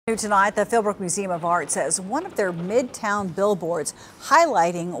Tonight, the Philbrook Museum of Art says one of their midtown billboards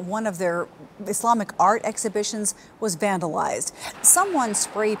highlighting one of their Islamic art exhibitions was vandalized. Someone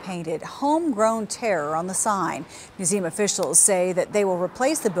spray painted "Homegrown Terror" on the sign. Museum officials say that they will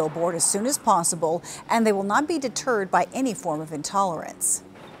replace the billboard as soon as possible, and they will not be deterred by any form of intolerance.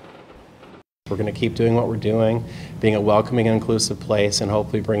 We're going to keep doing what we're doing, being a welcoming and inclusive place, and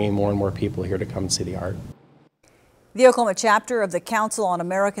hopefully bringing more and more people here to come and see the art. The Oklahoma chapter of the Council on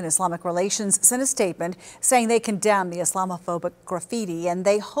American Islamic Relations sent a statement saying they condemn the Islamophobic graffiti, and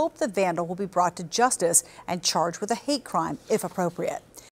they hope the vandal will be brought to justice and charged with a hate crime if appropriate.